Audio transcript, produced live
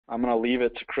I'm going to leave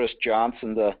it to Chris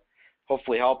Johnson to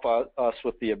hopefully help us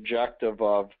with the objective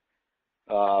of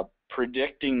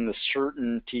predicting the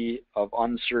certainty of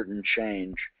uncertain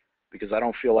change, because I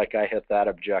don't feel like I hit that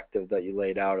objective that you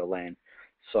laid out, Elaine.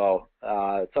 So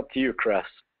it's up to you, Chris.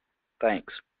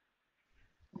 Thanks.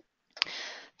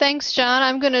 Thanks, John.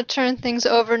 I'm going to turn things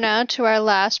over now to our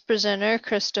last presenter,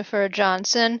 Christopher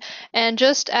Johnson. And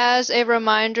just as a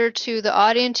reminder to the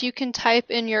audience, you can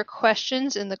type in your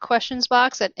questions in the questions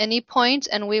box at any point,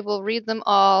 and we will read them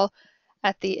all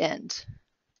at the end.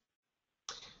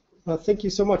 Thank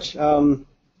you so much, Elaine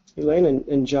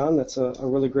and John. That's a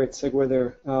really great segue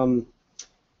there.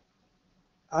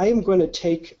 I am going to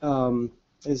take,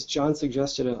 as John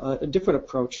suggested, a different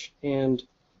approach, and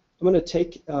I'm going to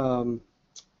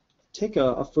take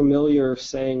a familiar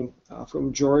saying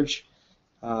from George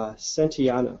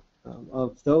Santayana,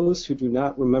 of those who do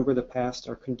not remember the past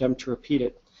are condemned to repeat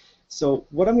it. So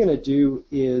what I'm going to do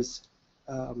is,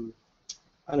 on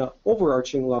an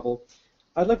overarching level,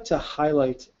 I'd like to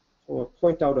highlight or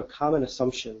point out a common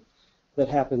assumption that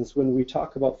happens when we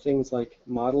talk about things like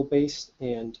model-based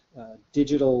and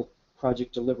digital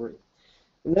project delivery.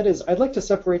 And that is, I'd like to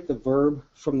separate the verb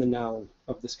from the noun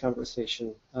of this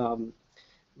conversation.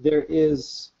 There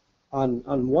is, on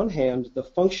one hand, the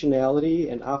functionality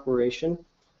and operation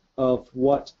of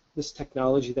what this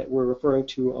technology that we're referring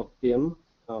to of BIM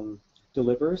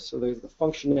delivers. So there's the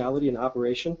functionality and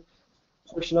operation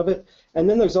portion of it. And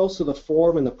then there's also the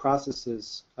form and the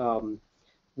processes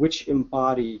which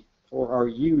embody or are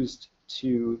used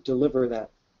to deliver that.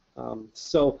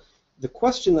 So the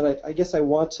question that I guess I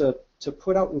want to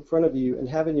put out in front of you and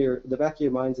have in the back of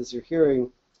your minds as you're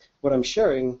hearing what I'm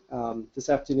sharing this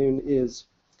afternoon is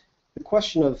the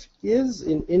question of, is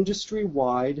an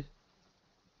industry-wide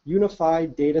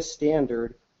unified data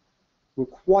standard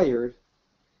required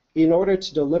in order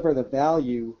to deliver the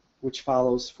value which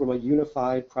follows from a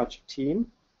unified project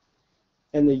team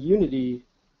and the unity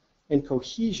and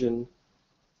cohesion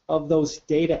of those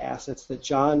data assets that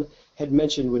John had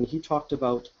mentioned when he talked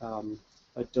about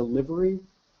a delivery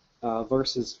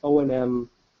versus O&M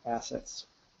assets.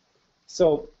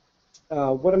 So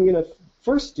what I'm going to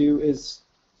first do is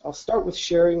I'll start with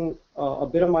sharing a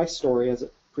bit of my story as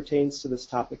it pertains to this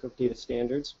topic of data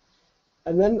standards.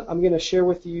 And then I'm going to share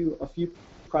with you a few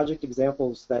project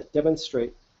examples that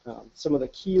demonstrate some of the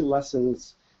key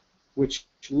lessons which,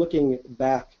 looking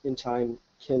back in time,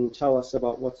 can tell us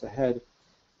about what's ahead.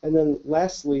 And then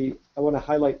lastly, I want to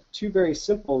highlight two very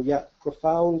simple yet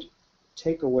profound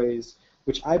takeaways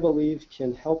which I believe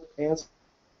can help answer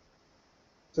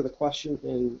the question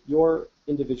in your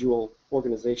individual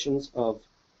organizations of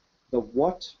the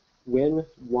what, when,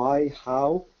 why,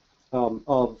 how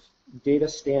of data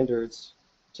standards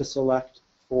to select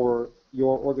for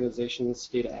your organization's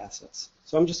data assets.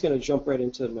 So I'm just going to jump right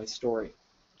into my story.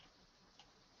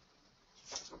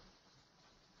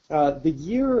 The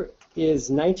year is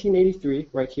 1983,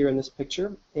 right here in this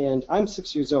picture, and I'm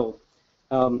 6 years old.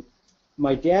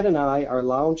 My dad and I are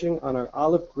lounging on our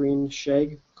olive green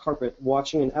shag carpet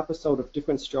watching an episode of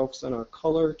Different Strokes on our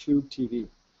color tube TV.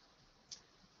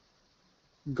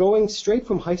 Going straight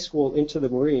from high school into the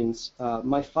Marines,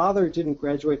 my father didn't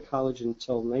graduate college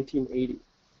until 1980.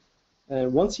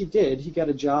 And once he did, he got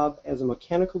a job as a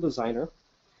mechanical designer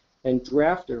and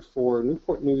drafter for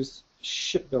Newport News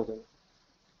Shipbuilding.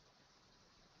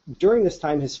 During this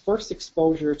time, his first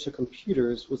exposure to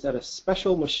computers was at a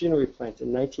special machinery plant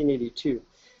in 1982,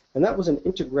 and that was an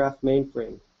Intergraph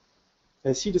mainframe.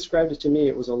 As he described it to me,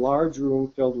 it was a large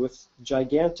room filled with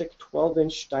gigantic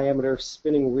 12-inch diameter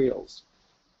spinning reels.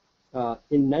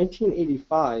 In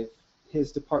 1985,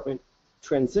 his department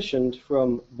transitioned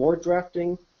from board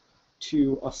drafting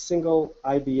to a single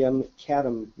IBM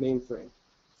CADM mainframe.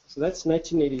 So that's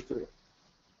 1983.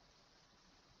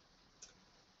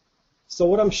 So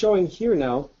what I'm showing here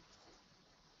now,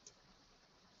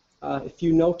 if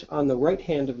you note on the right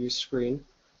hand of your screen,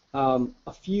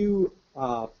 a few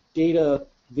data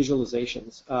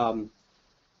visualizations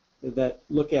that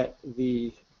look at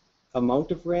the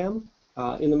amount of RAM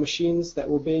in the machines that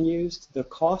were being used, the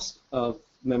cost of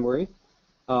memory,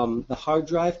 the hard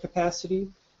drive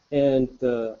capacity, and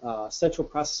the central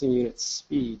processing unit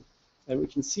speed. And we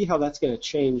can see how that's going to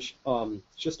change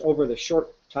just over the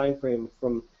short time frame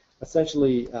from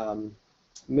essentially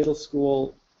middle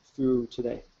school through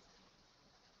today.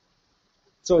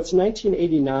 So it's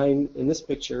 1989 in this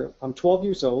picture. I'm 12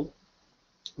 years old.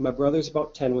 My brother's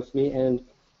about 10 with me, and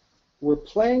we're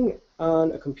playing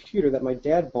on a computer that my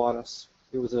dad bought us.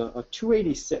 It was a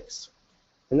 286,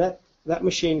 and that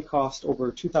machine cost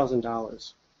over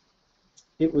 $2,000.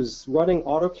 It was running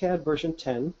AutoCAD version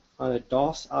 10 on a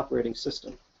DOS operating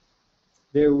system.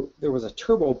 There was a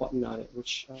turbo button on it,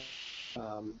 which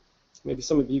maybe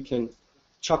some of you can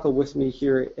chuckle with me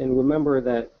here and remember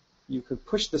that you could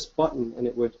push this button and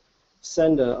it would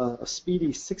send a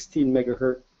speedy 16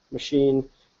 megahertz machine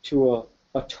to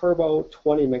a turbo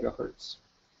 20 megahertz.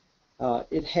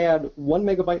 It had 1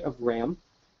 megabyte of RAM,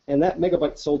 and that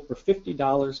megabyte sold for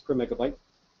 $50 per megabyte.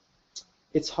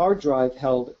 Its hard drive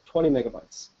held 20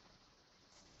 megabytes.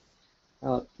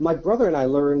 My brother and I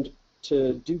learned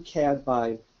to do CAD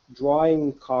by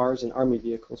drawing cars and army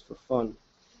vehicles for fun.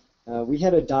 We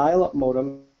had a dial-up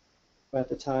modem at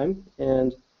the time,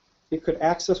 and it could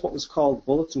access what was called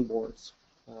bulletin boards.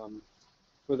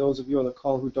 For those of you on the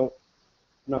call who are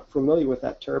not familiar with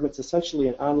that term, it's essentially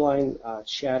an online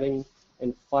chatting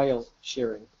and file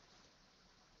sharing.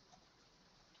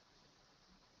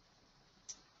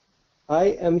 I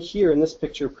am here in this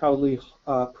picture proudly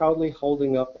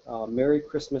holding up a Merry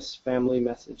Christmas family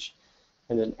message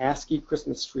and an ASCII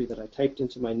Christmas tree that I typed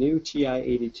into my new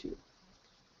TI-82.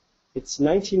 It's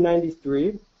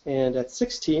 1993, and at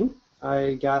 16,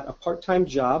 I got a part-time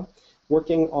job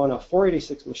working on a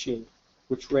 486 machine,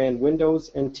 which ran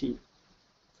Windows NT.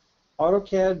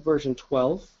 AutoCAD version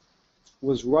 12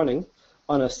 was running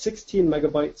on a 16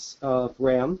 megabytes of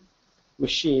RAM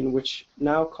machine, which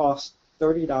now costs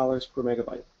 $30 per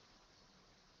megabyte.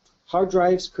 Hard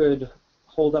drives could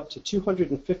hold up to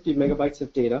 250 megabytes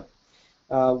of data,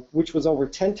 which was over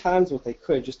 10 times what they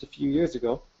could just a few years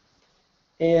ago.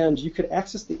 And you could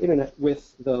access the internet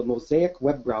with the Mosaic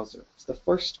web browser. It's the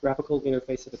first graphical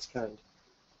interface of its kind.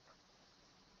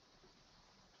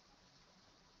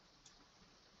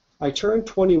 I turned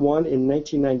 21 in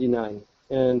 1999,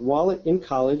 and while in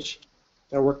college,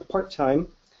 I worked part-time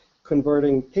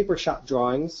converting paper shop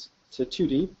drawings to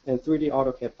 2D and 3D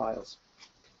AutoCAD files.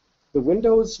 The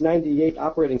Windows 98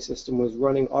 operating system was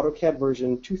running AutoCAD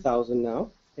version 2000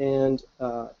 now, and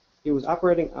it was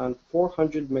operating on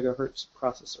 400 megahertz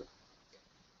processor.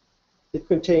 It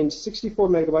contained 64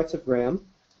 megabytes of RAM,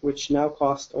 which now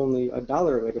cost only $1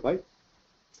 a megabyte,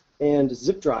 and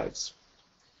zip drives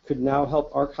could now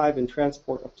help archive and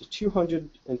transport up to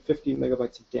 250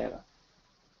 megabytes of data.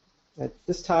 At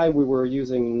this time, we were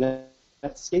using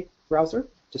Netscape browser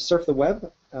to surf the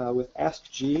web with Ask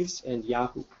Jeeves and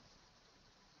Yahoo.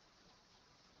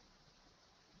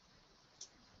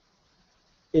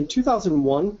 In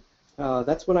 2001,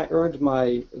 that's when I earned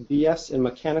my BS in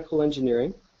mechanical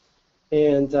engineering,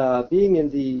 and being in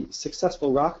the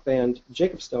successful rock band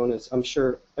Jacob Stone, as I'm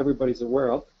sure everybody's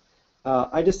aware of,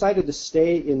 I decided to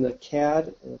stay in the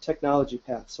CAD technology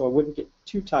path so I wouldn't get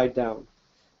too tied down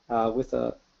with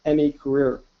a ME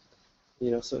career.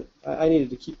 So I needed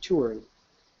to keep touring.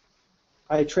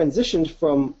 I transitioned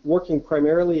from working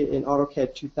primarily in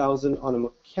AutoCAD 2000 on a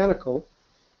mechanical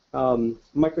to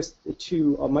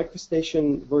a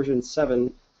MicroStation version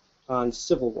 7 on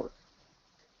civil work.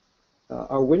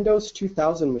 Our Windows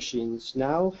 2000 machines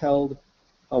now held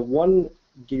a 1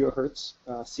 gigahertz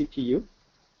CPU,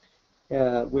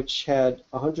 which had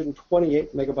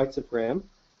 128 megabytes of RAM,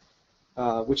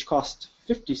 which cost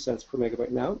 50 cents per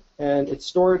megabyte now, and it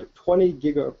stored 20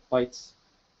 gigabytes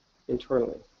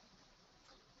internally.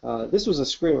 This was a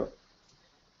screamer,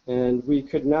 and we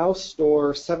could now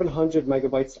store 700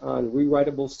 megabytes on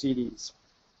rewritable CDs.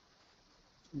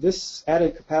 This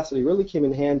added capacity really came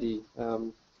in handy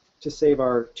to save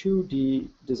our 2D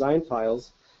design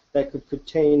files that could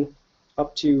contain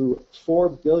up to 4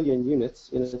 billion units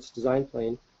in its design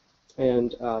plane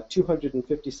and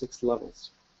 256 levels.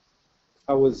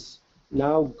 I was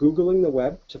now Googling the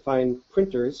web to find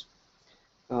printers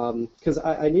because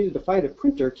I needed to find a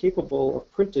printer capable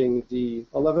of printing the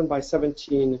 11 by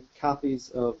 17 copies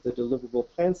of the deliverable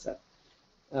plan set.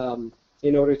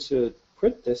 In order to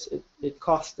print this, it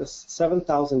cost us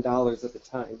 $7,000 at the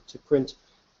time to print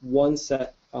one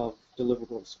set of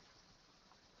deliverables.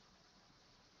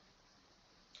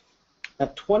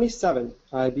 At 27,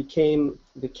 I became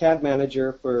the CAD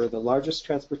manager for the largest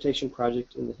transportation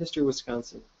project in the history of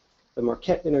Wisconsin, the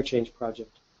Marquette Interchange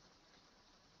Project.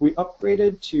 We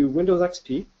upgraded to Windows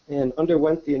XP and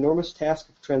underwent the enormous task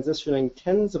of transitioning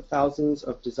tens of thousands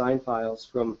of design files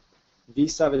from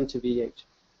V7 to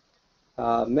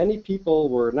V8. Many people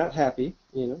were not happy,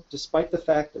 despite the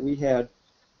fact that we had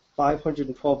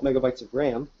 512 megabytes of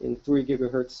RAM in 3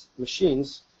 gigahertz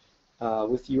machines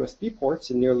with USB ports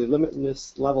and nearly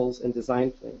limitless levels and design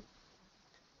plane.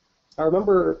 I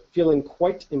remember feeling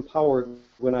quite empowered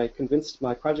when I convinced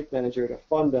my project manager to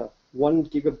fund a 1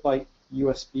 gigabyte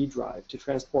USB drive to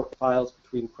transport files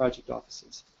between project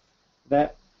offices.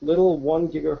 That little 1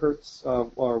 gigahertz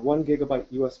or 1 gigabyte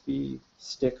USB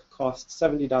stick cost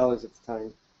 $70 at the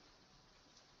time.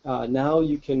 Now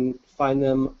you can find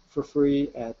them for free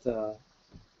at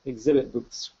exhibit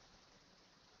booths.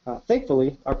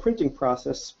 Thankfully, our printing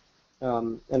process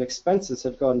and expenses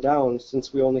have gone down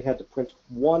since we only had to print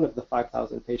one of the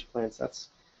 5,000 page plan sets.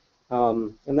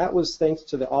 And that was thanks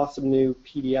to the awesome new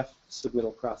PDF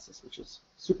submittal process, which is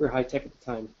super high tech at the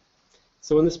time.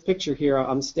 So in this picture here,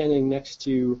 I'm standing next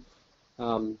to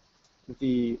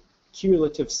the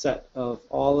cumulative set of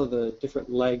all of the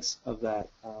different legs of that,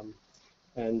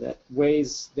 and that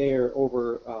weighs there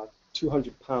over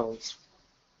 200 pounds.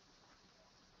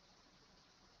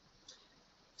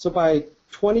 So by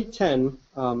 2010,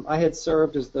 I had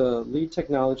served as the lead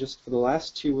technologist for the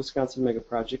last 2 Wisconsin mega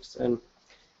projects, and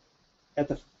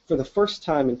for the first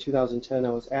time in 2010, I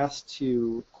was asked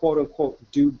to quote-unquote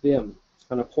do BIM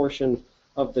on a portion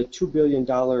of the $2 billion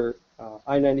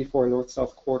I-94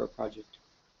 North-South Corridor project.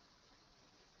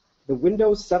 The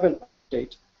Windows 7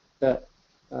 update that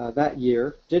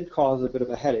year did cause a bit of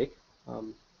a headache.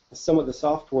 Some of the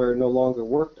software no longer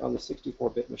worked on the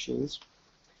 64-bit machines.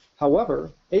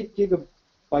 However, 8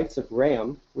 gigabytes of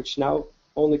RAM, which now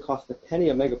only cost a penny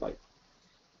a megabyte.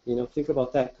 You know, think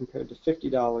about that compared to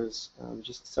 $50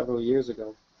 just several years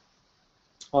ago.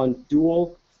 On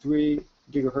dual 3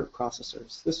 gigahertz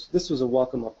processors. This was a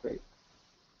welcome upgrade.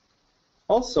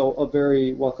 Also, a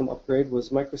very welcome upgrade was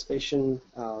MicroStation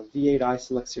V8i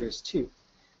Select Series 2.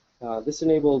 This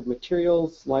enabled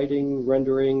materials, lighting,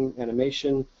 rendering,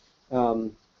 animation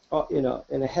in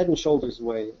a head and shoulders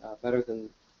way better than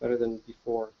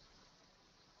before.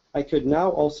 I could now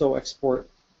also export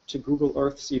to Google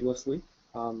Earth seamlessly,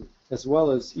 as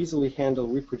well as easily handle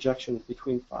reprojection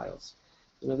between files.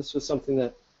 You know, this was something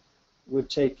that would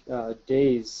take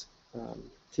days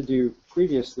to do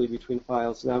previously between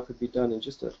files. Now could be done in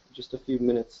just a few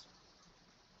minutes.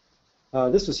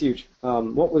 This was huge.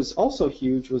 What was also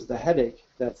huge was the headache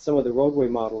that some of the roadway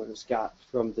modelers got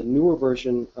from the newer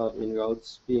version of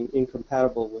InRoads being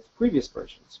incompatible with previous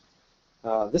versions.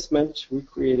 This meant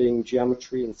recreating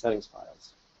geometry and settings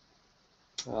files.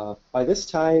 By this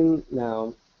time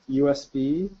now,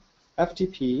 USB,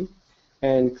 FTP,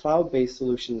 and cloud-based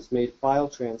solutions made file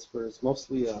transfers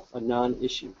mostly a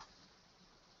non-issue.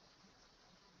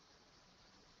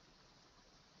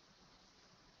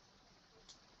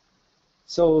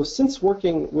 So since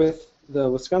working with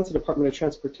the Wisconsin Department of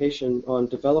Transportation on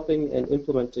developing and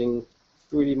implementing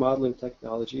 3D modeling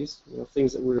technologies, you know,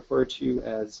 things that we refer to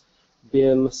as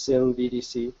BIM, SIM,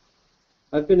 VDC,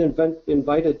 I've been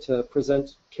invited to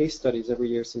present case studies every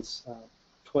year since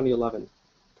 2011.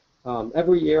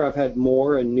 Every year I've had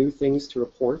more and new things to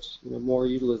report, you know, more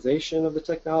utilization of the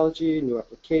technology, new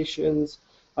applications,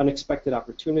 unexpected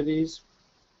opportunities.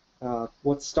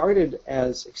 What started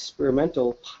as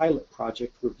experimental pilot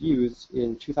project reviews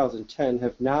in 2010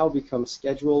 have now become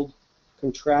scheduled,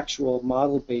 contractual,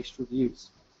 model-based reviews.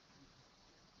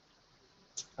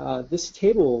 This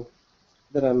table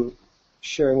that I'm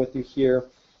sharing with you here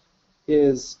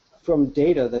is from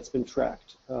data that's been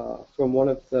tracked from one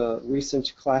of the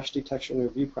recent clash detection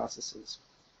review processes.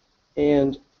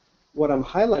 And what I'm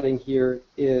highlighting here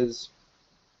is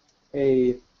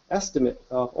a estimate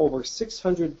of over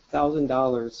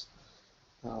 $600,000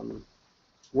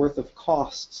 worth of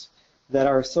costs that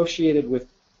are associated with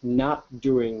not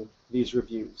doing these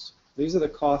reviews. These are the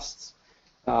costs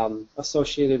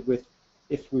associated with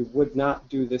if we would not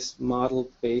do this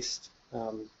model-based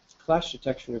clash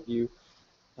detection review.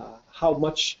 How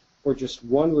much for just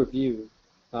one review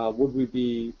would we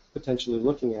be potentially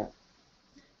looking at?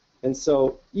 And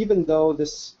so even though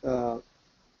this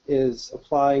is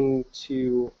applying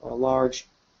to a large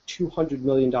 $200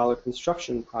 million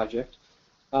construction project,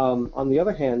 on the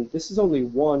other hand, this is only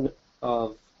one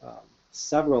of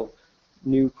several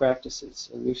new practices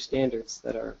and new standards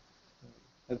that have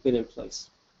been in place.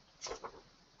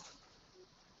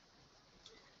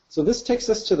 So this takes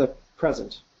us to the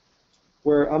present,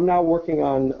 where I'm now working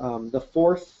on the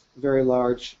 4th very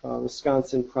large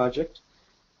Wisconsin project.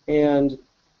 And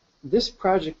this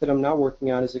project that I'm now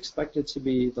working on is expected to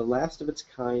be the last of its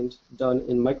kind done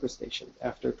in MicroStation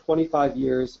after 25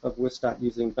 years of WisDOT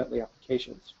using Bentley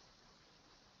applications.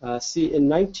 See, in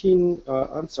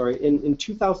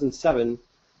 2007,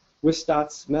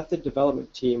 WisDOT's method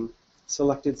development team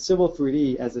selected Civil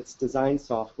 3D as its design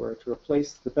software to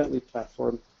replace the Bentley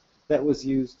platform that was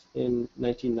used in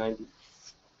 1990.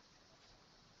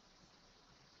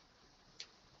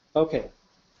 Okay,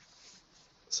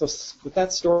 so with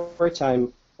that story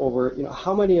time over, you know,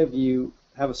 how many of you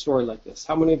have a story like this?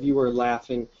 How many of you are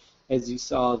laughing as you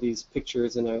saw these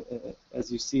pictures and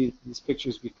as you see these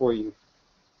pictures before you.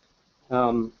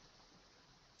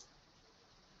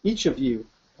 Each of you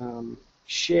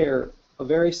share a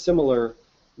very similar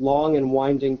long and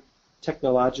winding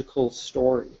technological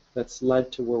story that's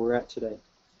led to where we're at today.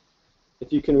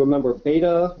 If you can remember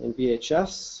beta and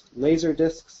VHS, laser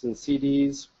discs and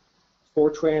CDs,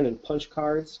 Fortran and punch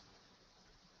cards,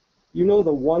 you know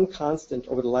the one constant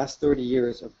over the last 30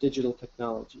 years of digital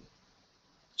technology: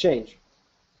 change.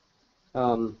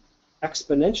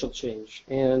 Exponential change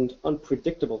and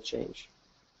unpredictable change.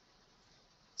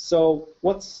 So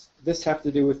what's this have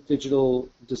to do with digital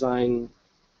design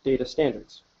data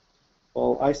standards?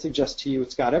 Well, I suggest to you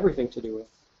it's got everything to do with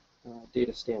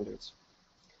data standards.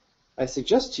 I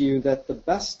suggest to you that the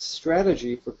best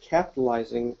strategy for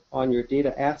capitalizing on your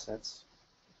data assets,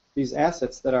 these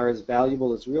assets that are as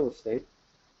valuable as real estate,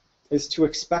 is to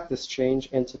expect this change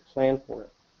and to plan for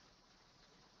it.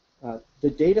 The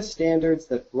data standards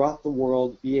that brought the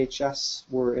world VHS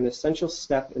were an essential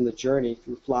step in the journey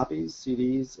through floppies,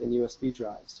 CDs, and USB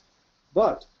drives.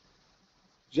 But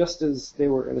just as they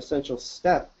were an essential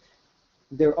step,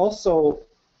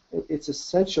 it's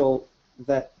essential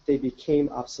that they became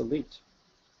obsolete.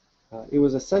 It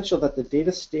was essential that the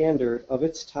data standard of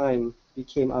its time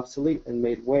became obsolete and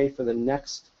made way for the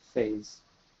next phase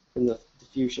in the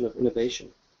diffusion of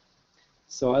innovation.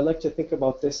 So I like to think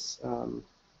about this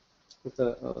with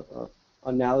an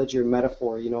analogy or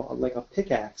metaphor, like a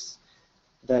pickaxe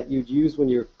that you'd use when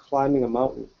you're climbing a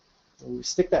mountain. And you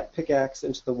stick that pickaxe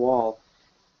into the wall,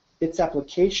 its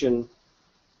application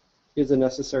is a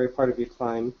necessary part of your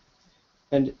climb,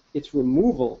 and its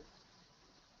removal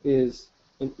is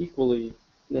an equally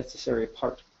necessary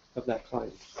part of that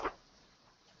climb.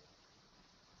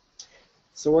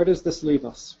 So where does this leave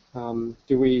us?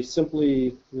 Do we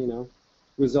simply,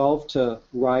 resolve to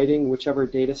riding whichever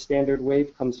data standard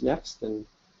wave comes next and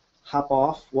hop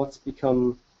off what's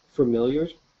become familiar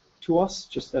to us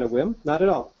just at a whim? Not at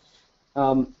all.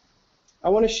 I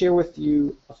want to share with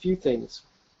you a few things.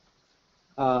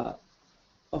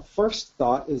 A first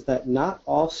thought is that not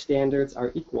all standards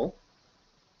are equal.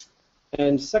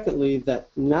 And secondly, that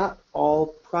not all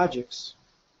projects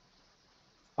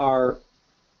are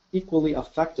equally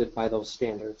affected by those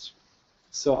standards.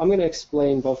 So I'm going to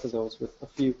explain both of those with a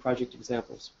few project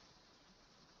examples.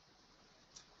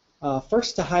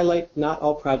 First, to highlight not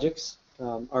all projects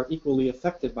are equally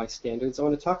affected by standards, I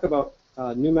want to talk about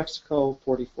New Mexico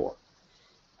 44.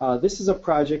 This is a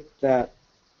project that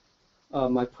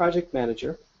my project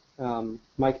manager,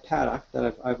 Mike Paddock,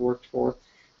 that I've worked for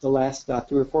the last 3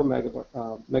 or 4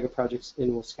 mega projects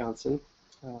in Wisconsin,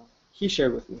 he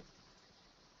shared with me.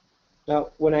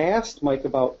 Now, when I asked Mike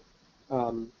about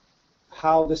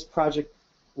how this project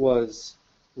was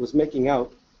making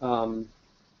out,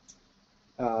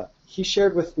 he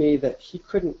shared with me that he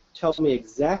couldn't tell me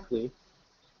exactly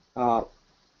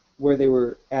where they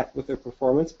were at with their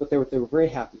performance, but they were very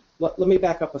happy. Let me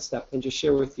back up a step and just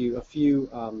share with you a few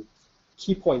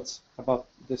key points about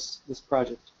this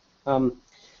project.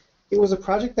 It was a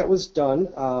project that was done,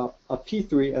 a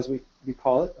P3 as we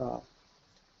call it,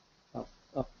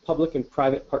 a public and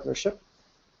private partnership,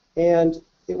 and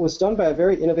it was done by a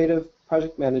very innovative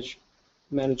project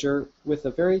manager with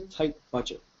a very tight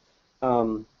budget.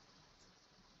 The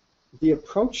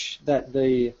approach that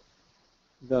the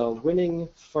winning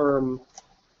firm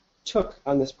took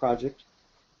on this project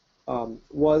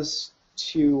was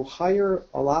to hire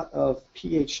a lot of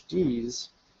PhDs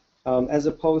as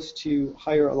opposed to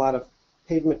hire a lot of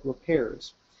pavement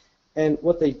repairs. And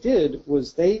what they did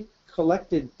was they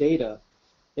collected data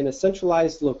in a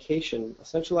centralized location, a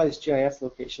centralized GIS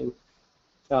location,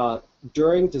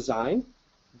 during design,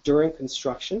 during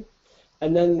construction,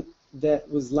 and then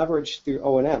that was leveraged through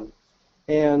O&M.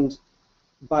 And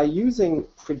by using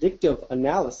predictive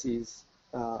analyses,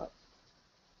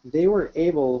 they were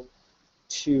able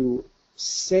to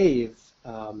save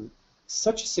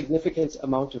such a significant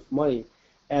amount of money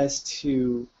as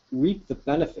to reap the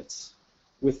benefits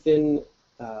within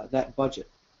that budget.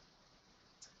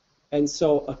 And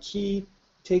so a key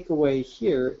takeaway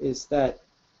here is that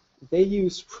they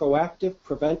use proactive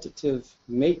preventative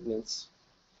maintenance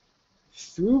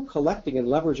through collecting and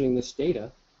leveraging this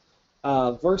data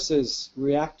versus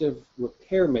reactive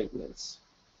repair maintenance.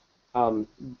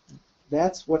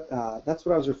 That's what I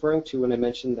was referring to when I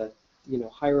mentioned that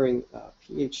hiring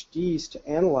PhDs to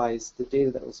analyze the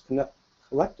data that was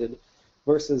collected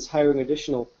versus hiring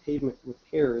additional pavement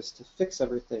repairs to fix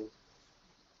everything.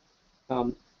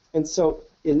 And so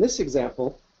in this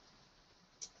example,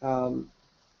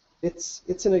 it's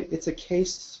a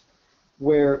case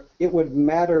where it would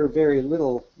matter very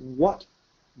little what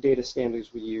data standards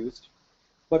we used,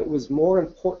 but it was more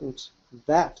important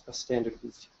that a standard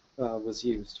was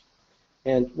used.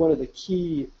 And one of the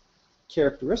key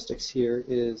characteristics here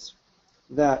is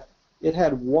that it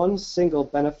had one single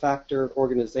benefactor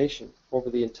organization over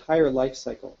the entire life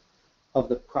cycle of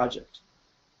the project.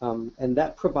 And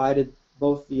that provided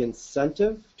both the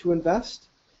incentive to invest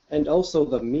and also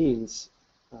the means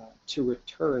to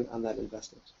return on that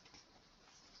investment.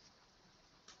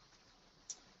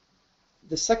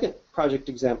 The second project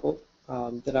example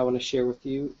that I want to share with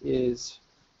you is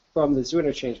from the Zoo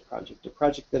Interchange project, a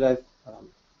project that I've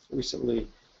recently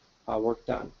worked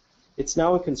on. It's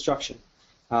now in construction.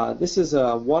 This is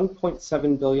a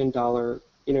 $1.7 billion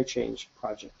interchange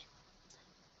project.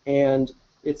 And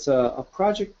it's a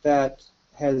project that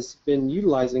has been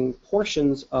utilizing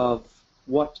portions of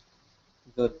what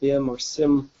the BIM or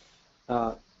SIM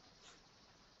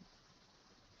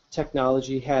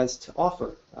technology has to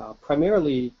offer,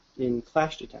 primarily in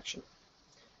clash detection.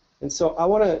 And so I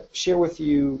want to share with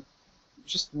you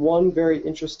just one very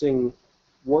interesting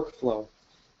workflow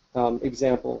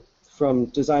example from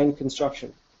design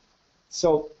construction.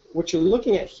 So what you're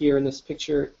looking at here in this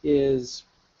picture is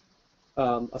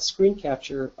a screen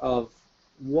capture of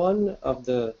one of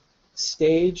the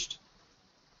staged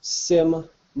SIM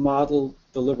model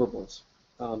deliverables.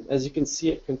 As you can see,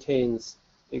 it contains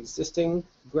existing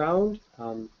ground.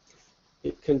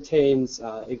 It contains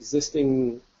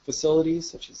existing facilities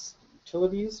such as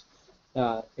utilities,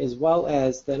 as well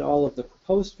as then all of the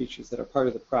proposed features that are part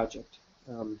of the project.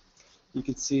 You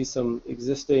can see some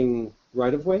existing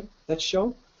right-of-way that's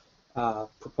shown,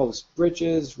 proposed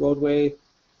bridges, roadway.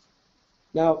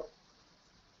 Now,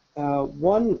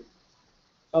 one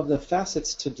of the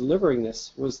facets to delivering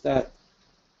this was that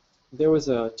there was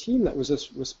a team that was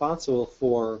just responsible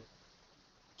for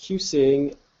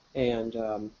QCing and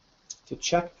to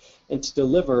check and to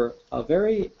deliver a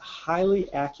very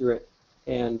highly accurate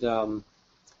and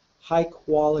high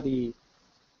quality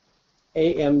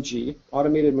AMG,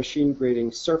 automated machine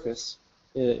grading surface,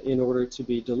 in order to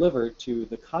be delivered to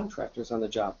the contractors on the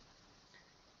job.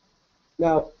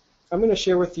 Now, I'm going to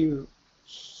share with you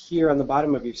here on the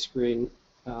bottom of your screen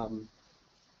a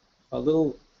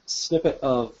little snippet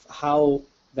of how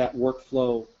that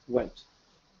workflow went.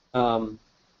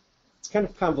 It's kind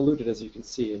of convoluted, as you can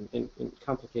see, and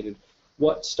complicated.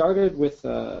 What started with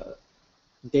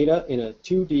data in a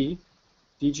 2D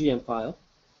DGM file.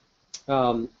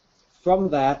 From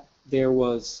that, there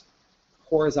was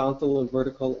horizontal and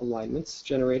vertical alignments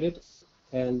generated,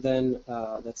 and then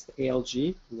that's the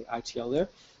ALG and the ITL there,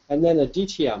 and then a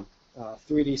DTM,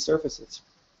 3D surfaces.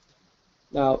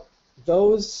 Now,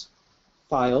 those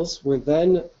files were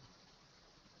then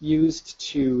used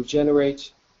to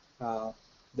generate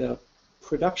the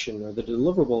production or the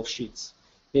deliverable sheets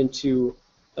into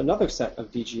another set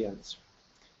of DGNs.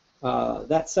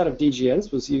 That set of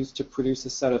DGNs was used to produce a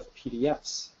set of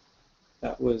PDFs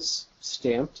that was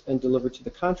stamped and delivered to the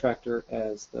contractor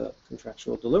as the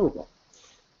contractual deliverable.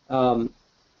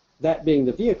 That being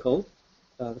the vehicle,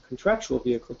 the contractual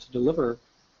vehicle to deliver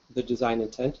the design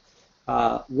intent,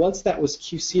 once that was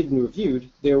QC'd and reviewed,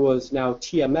 there was now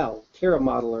TML,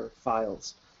 Terramodeler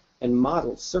files, and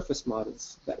models, surface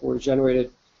models, that were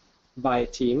generated by a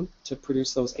team to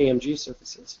produce those AMG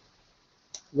surfaces.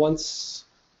 Once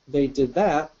they did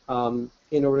that,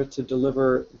 in order to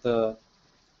deliver the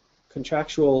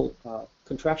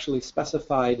contractually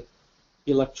specified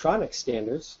electronic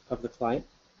standards of the client,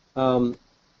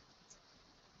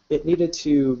 it needed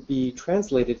to be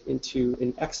translated into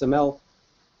an XML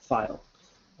file,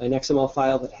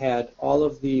 that had all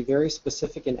of the very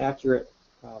specific and accurate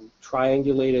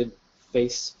triangulated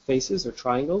faces or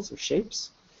triangles or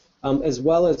shapes, as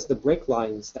well as the break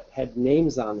lines that had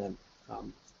names on them.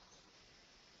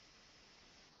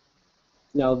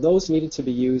 Now, those needed to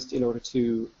be used in order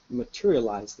to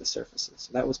materialize the surfaces.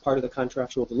 So that was part of the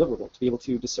contractual deliverable, to be able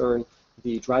to discern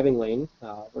the driving lane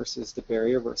versus the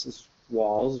barrier versus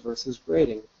walls versus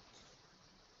grading.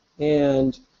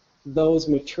 And those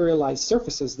materialized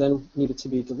surfaces then needed to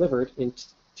be delivered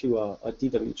into a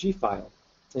DWG file,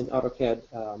 an AutoCAD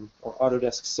or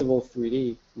Autodesk Civil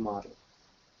 3D model.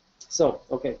 So,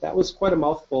 okay, that was quite a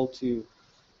mouthful to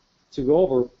go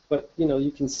over, but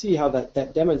you can see how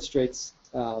that demonstrates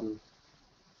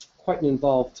quite an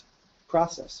involved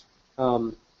process.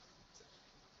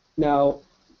 Now,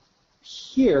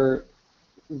 here,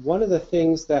 one of the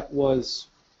things that was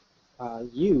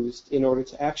used in order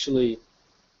to actually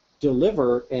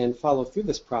deliver and follow through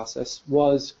this process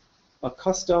was a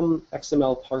custom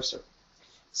XML parser.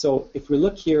 So if we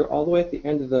look here all the way at the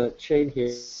end of the chain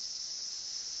here,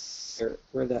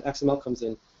 where the XML comes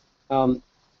in,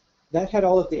 that had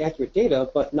all of the accurate data,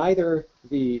 but neither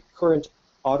the current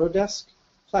Autodesk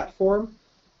platform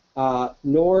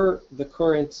nor the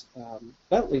current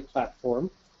Bentley platform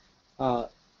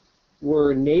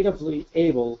were natively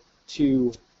able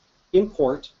to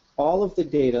import all of the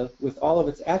data with all of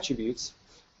its attributes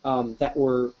that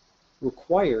were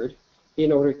required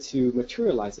in order to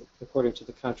materialize it according to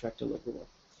the contract deliverable,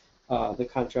 the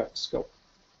contract scope.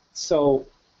 So,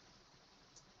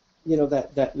 you know,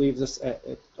 that leaves us at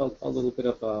a little bit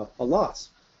of a loss.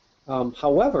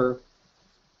 However,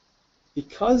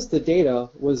 because the data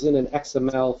was in an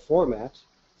XML format,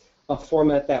 a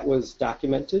format that was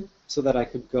documented so that I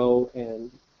could go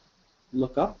and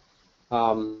look up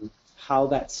how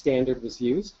that standard was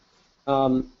used,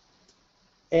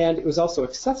 and it was also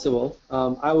accessible,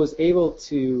 I was able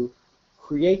to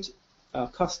create a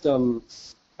custom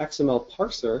XML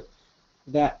parser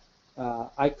that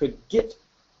I could get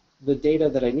the data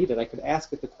that I needed. I could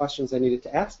ask it the questions I needed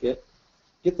to ask it,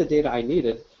 get the data I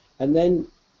needed, and then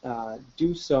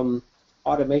do some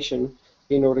automation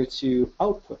in order to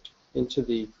output into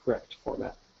the correct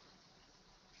format.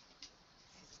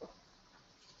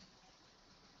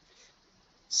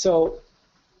 So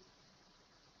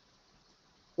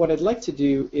what I'd like to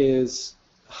do is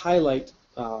highlight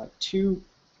two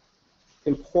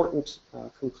important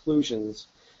conclusions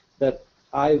that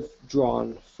I've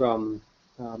drawn from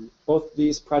both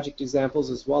these project examples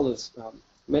as well as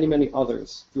many, many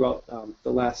others throughout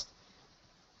the last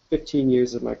 15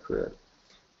 years of my career.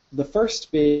 The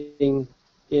first being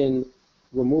in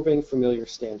removing familiar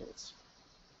standards.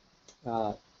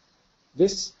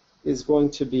 This is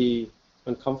going to be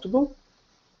uncomfortable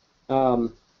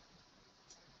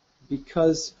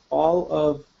because all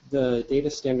of the data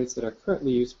standards that are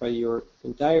currently used by your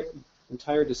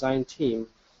entire design team,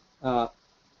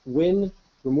 when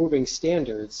removing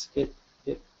standards, it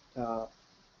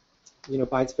you know,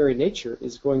 by its very nature,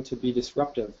 is going to be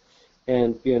disruptive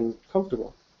and be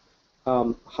uncomfortable.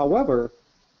 However,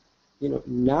 you know,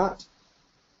 not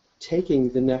taking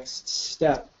the next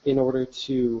step in order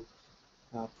to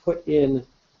put in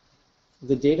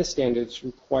the data standards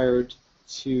required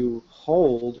to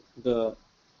hold the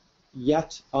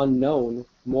yet unknown,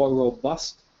 more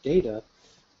robust data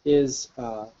is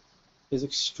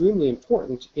extremely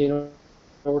important in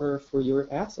order for your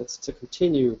assets to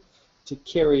continue to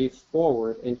carry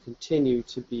forward and continue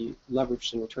to be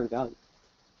leveraged and return value.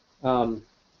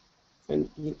 And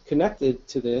connected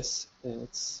to this,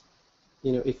 it's,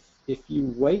 you know, if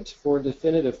you wait for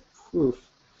definitive proof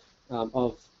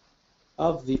of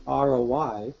the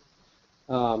ROI,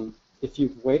 if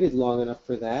you've waited long enough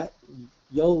for that,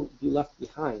 you'll be left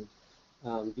behind,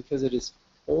 because it is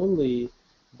only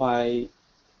by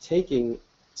taking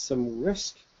some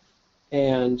risk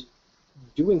and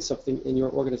doing something in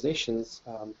your organizations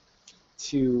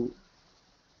to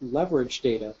leverage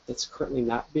data that's currently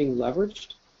not being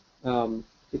leveraged.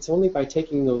 It's only by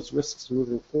taking those risks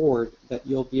moving forward that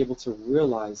you'll be able to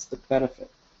realize the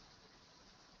benefit.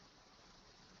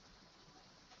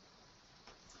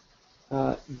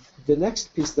 The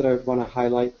next piece that I want to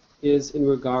highlight is in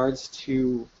regards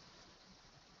to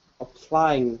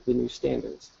applying the new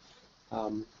standards,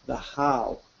 the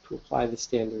how to apply the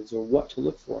standards or what to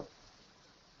look for.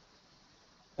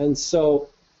 And so,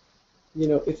 you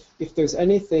know, if there's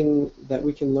anything that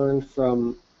we can learn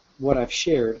from what I've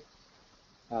shared,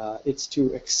 it's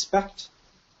to expect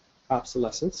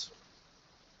obsolescence.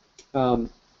 And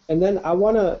then I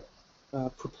want to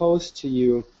propose to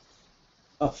you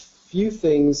a few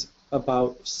things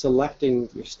about selecting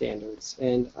your standards,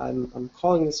 and I'm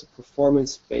calling this a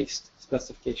performance-based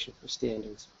specification for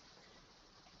standards.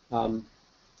 The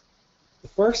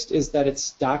first is that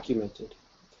it's documented.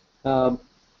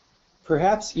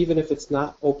 Perhaps even if it's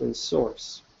not open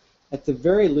source, at the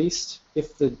very least,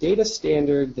 if the data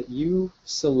standard that you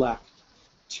select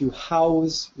to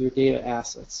house your data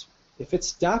assets, if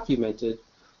it's documented,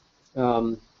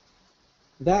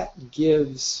 that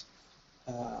gives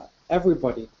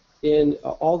everybody in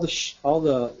all the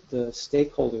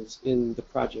stakeholders in the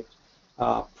project,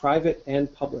 private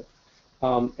and public,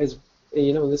 as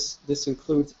you know, this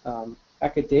includes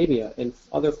academia and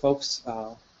other folks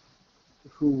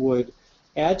who would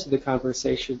add to the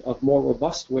conversation of more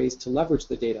robust ways to leverage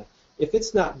the data. If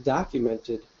it's not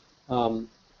documented,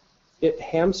 it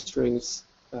hamstrings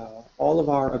all of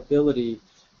our ability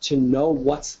to know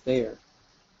what's there.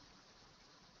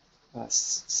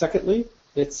 Secondly,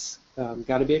 it's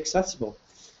got to be accessible.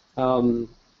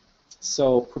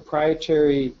 So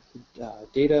proprietary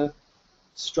data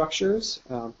structures,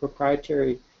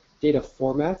 proprietary data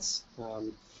formats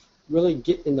really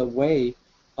get in the way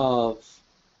of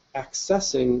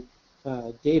accessing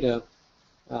data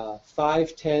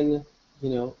 5, 10,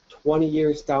 20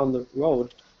 years down the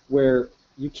road, where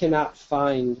you cannot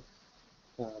find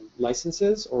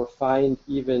licenses or find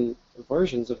even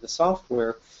versions of the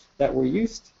software that were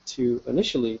used to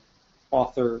initially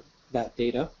author that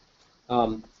data.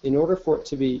 In order for it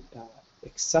to be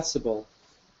accessible,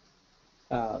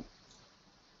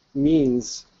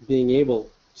 means being able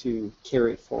to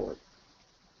carry it forward.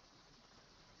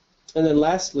 And then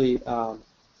lastly,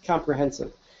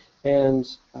 comprehensive. And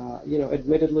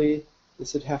admittedly,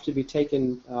 this would have to be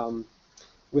taken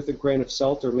with a grain of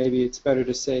salt, or maybe it's better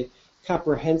to say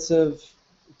comprehensive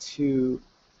to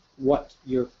what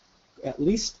your, at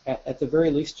least at the very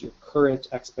least, your current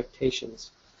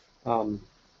expectations.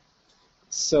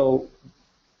 So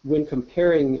when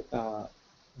comparing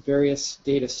various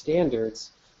data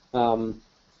standards,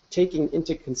 taking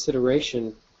into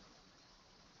consideration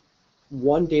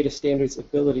one data standard's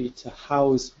ability to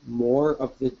house more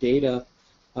of the data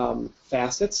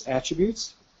facets,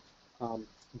 attributes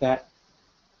that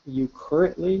you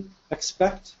currently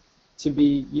expect to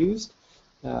be used,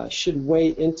 should weigh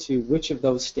into which of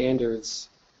those standards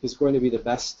is going to be the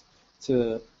best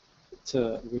to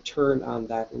return on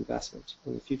that investment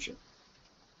in the future.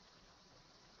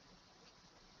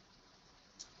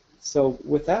 So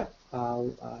with that,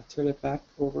 I'll turn it back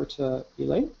over to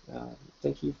Elaine.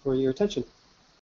 Thank you for your attention.